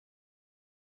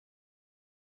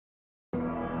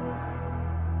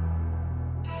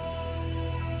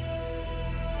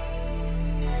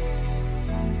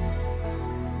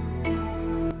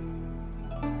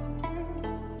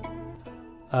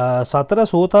Sathara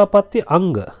Sothapaththi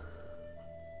Anga,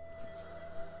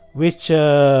 which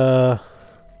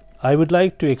I would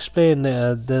like to explain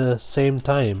at the same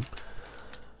time.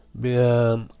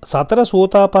 Sathara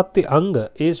Sothapaththi Anga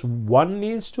is one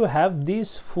needs to have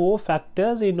these 4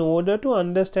 factors in order to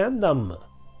understand Dhamma.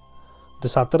 The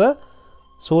Sathara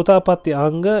Sothapaththi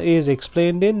Anga is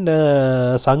explained in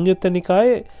Sangyutta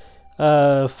Nikaya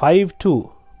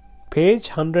 5.2, page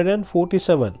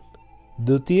 147,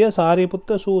 Dutiya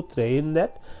Sariputta Sutra. In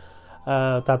that,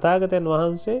 Tathagatan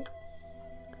Vahanse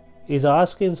is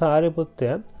asking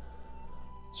Sariputta,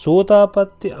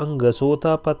 Sothapaththi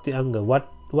Anga.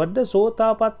 What does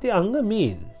Sothapaththi Anga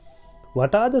mean?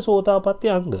 What are the Sothapaththi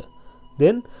Anga?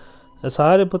 Then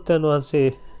Sariputta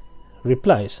Vahanse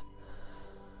replies,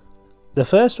 the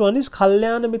first one is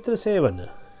Kalyana Mitra Sevana.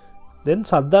 Then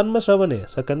Saddharma Shravane.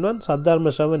 Second one,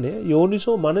 Saddharma Shravane.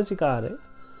 Yoniso Manasikare.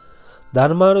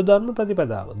 Dharmanudharma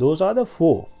Pratipadawa. Those are the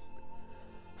 4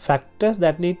 factors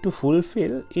that need to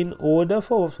fulfill in order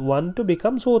for one to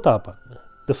become Sotapanna.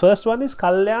 The first one is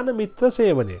Kalyana Mitra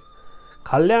Sevane.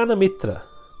 Kalyana Mitra.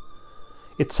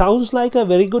 It sounds like a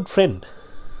very good friend.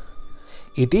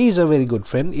 It is a very good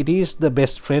friend. It is the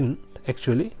best friend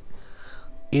actually,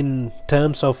 in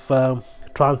terms of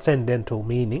transcendental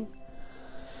meaning,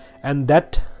 and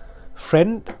that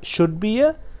friend should be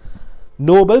a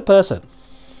noble person.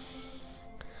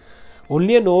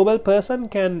 Only a noble person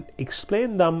can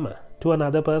explain Dhamma to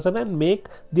another person and make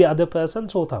the other person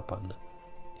Sotapanna.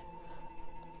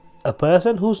 A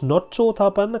person who's not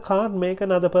Sotapanna can't make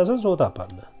another person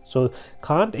Sotapanna. So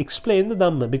can't explain the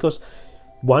Dhamma, because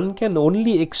one can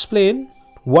only explain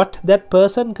what that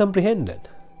person comprehended.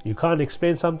 You can't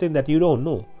explain something that you don't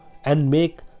know and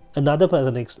make another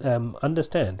person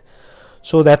understand.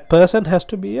 So that person has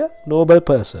to be a noble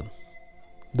person.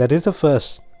 That is the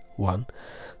first one.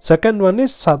 Second one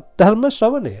is Saddharma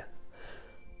Shravane.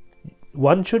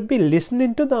 One should be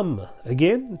listening to Dhamma.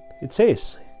 Again, it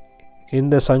says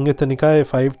in the Sangyutta Nikaya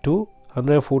 5.2,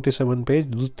 147 page,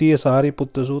 Dutiya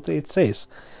Sariputta Sutra, it says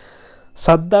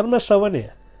Saddharma Shravane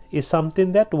is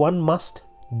something that one must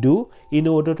do in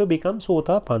order to become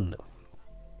Sotapanna.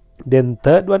 Then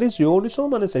third one is Yoniso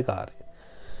Manasikare.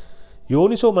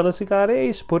 Yoniso Manasikare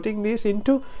is putting this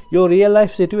into your real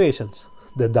life situations,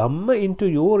 the Dhamma into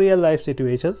your real life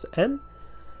situations, and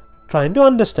trying to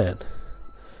understand,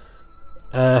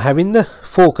 having the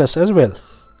focus as well,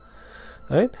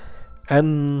 right?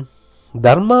 And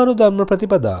Dharmanudharma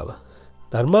Pratipadawa.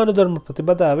 Dharmanudharma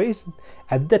Pratipadawa is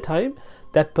at the time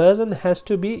that person has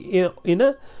to be in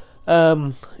a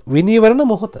Vinivarana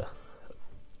Mohota,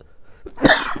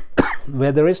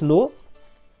 where there is no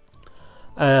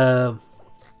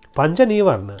Pancha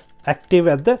Nivarana active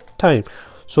at the time.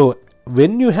 So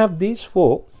when you have these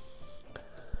 4,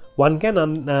 one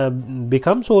can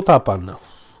become Sotapanna.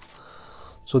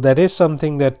 So that is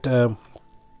something that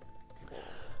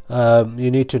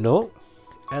you need to know.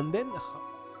 And then